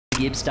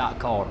Gibbs stock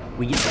car.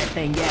 We get that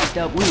thing gassed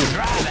up, we will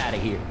drive out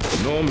of here.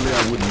 Normally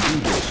I wouldn't do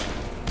this,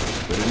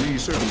 but in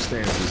these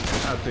circumstances,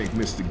 I think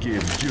Mr.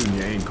 Gibbs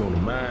Jr. ain't gonna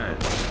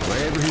mind.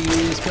 Wherever he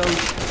is,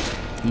 Coach,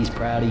 he's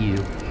proud of you.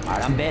 All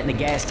right, I'm betting the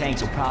gas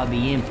tanks will probably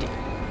be empty.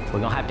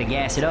 We're gonna have to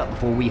gas it up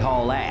before we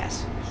haul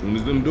ass. As soon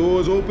as them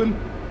doors open,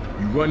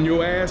 you run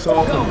your ass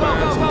off and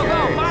find some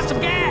gas. Find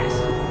some gas!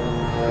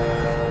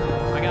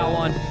 I got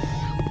one.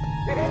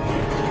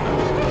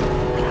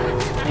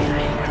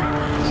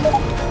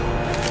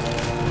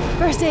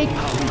 First aid,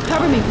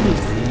 cover me,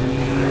 please.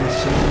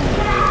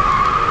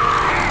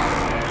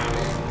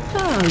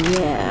 Oh,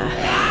 yeah.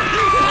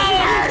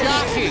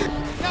 Jockey!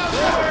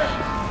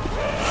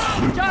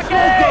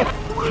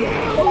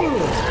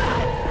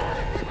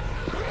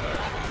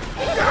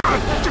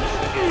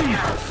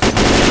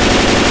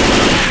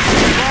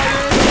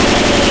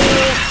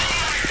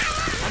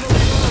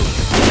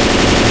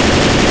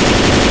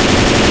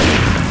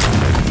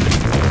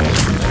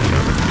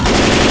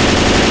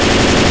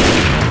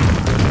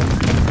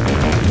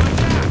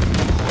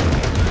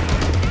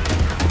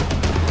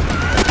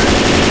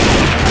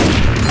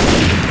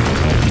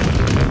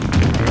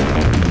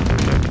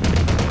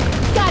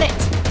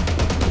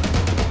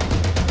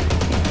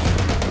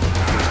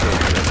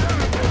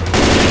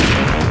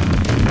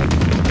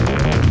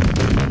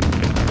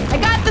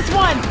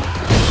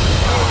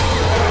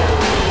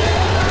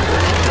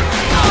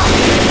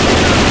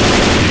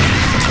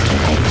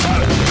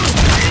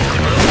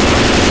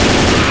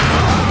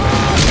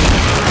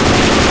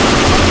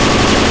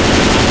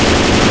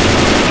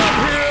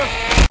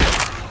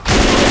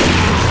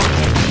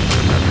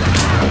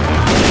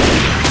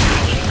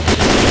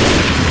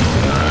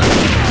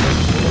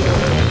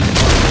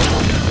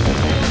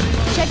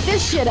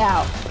 Shit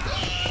out.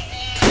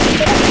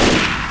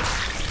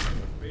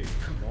 Hey,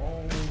 come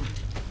on.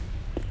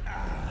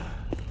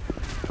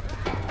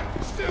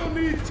 Still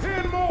need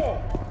 10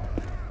 more.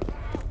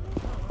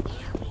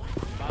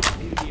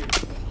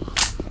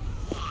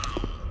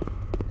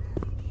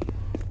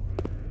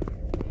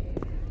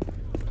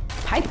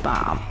 Pipe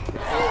bomb.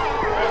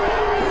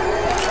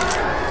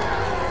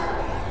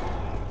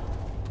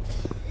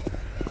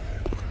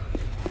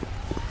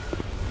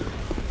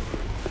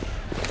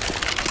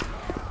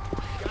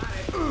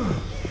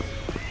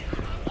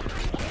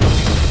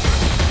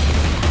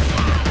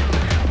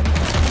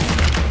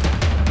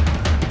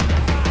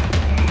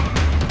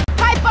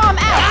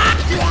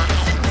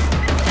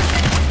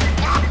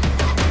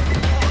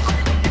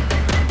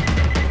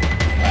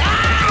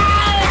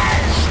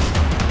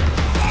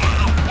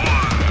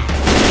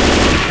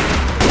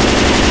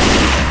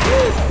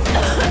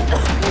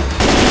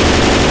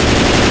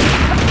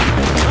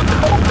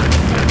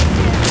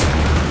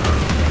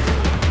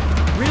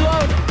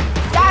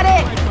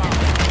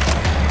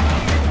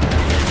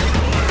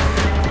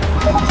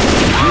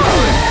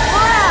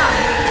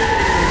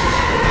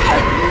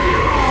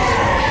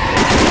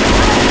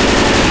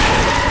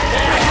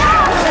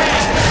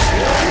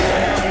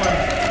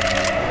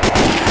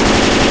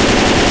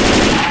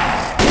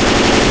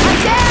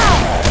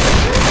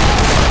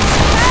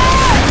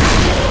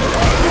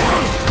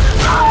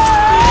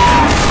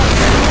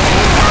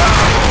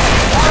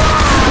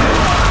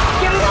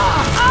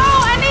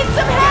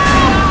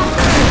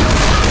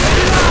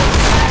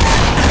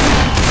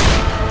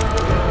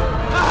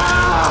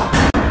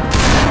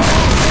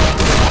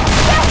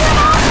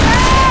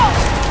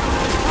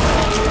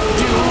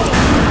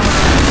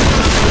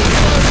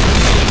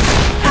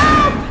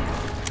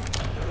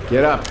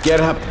 Get up, get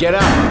up, get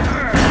up!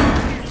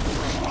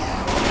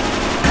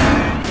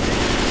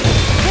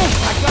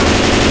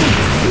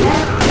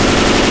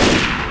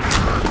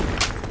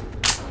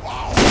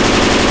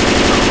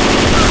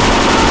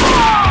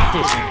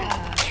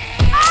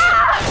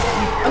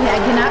 Okay, I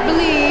cannot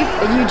believe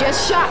that you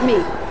just shot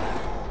me.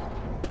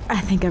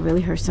 I think I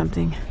really heard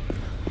something.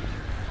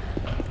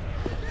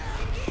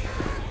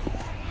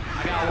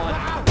 I got one.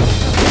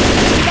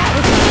 That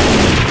was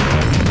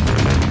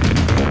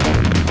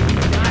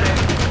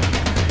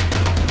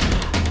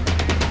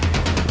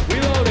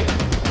Reloading.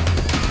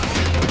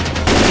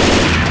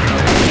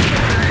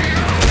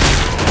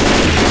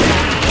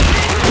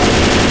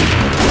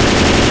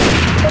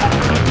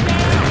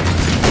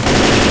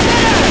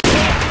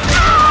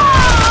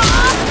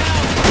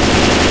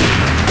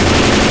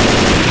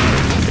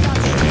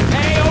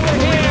 Hey, over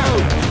here!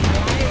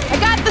 I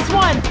got this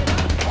one!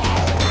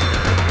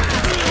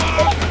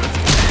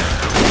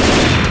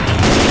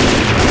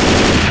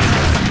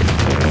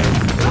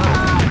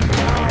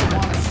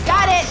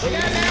 Got it!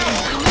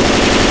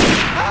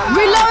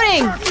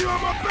 Reloading!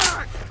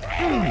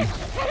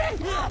 Heads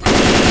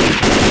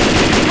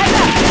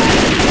up!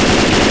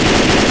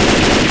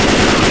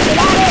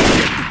 Got it!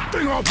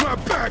 Thing off my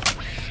back.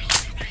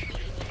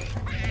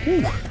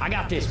 I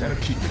got this one.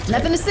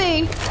 Nothing to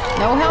see.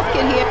 No health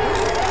kit here.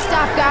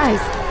 Stop, guys.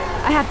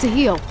 I have to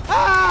heal.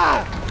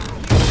 Hurry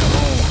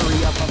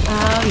up.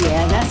 Oh,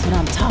 yeah, that's what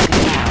I'm talking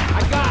about.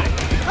 I got it.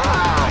 I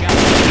got it.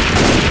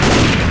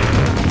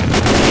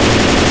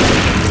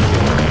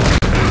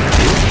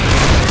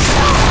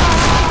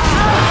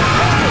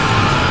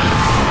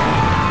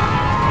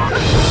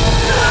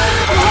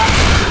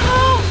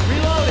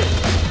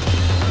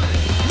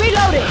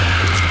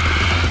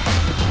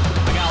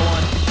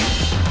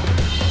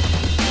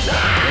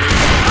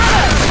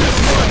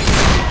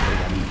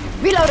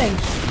 Reloading.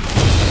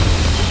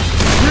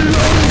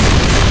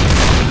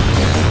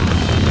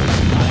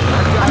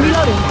 I'm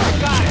reloading.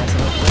 Got it.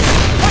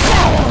 Watch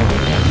out!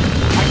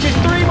 Just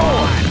 3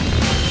 more.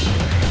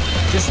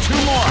 Just 2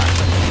 more.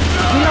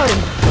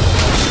 Reloading.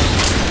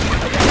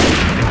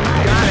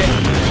 Got it.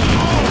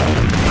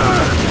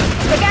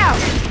 Look out!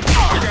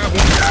 I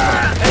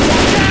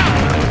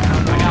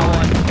got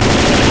one.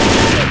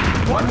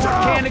 1 more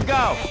can to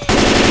go.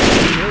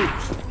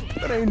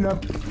 That ain't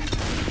nothing.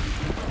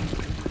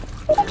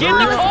 Get in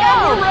the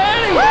car, we're ready.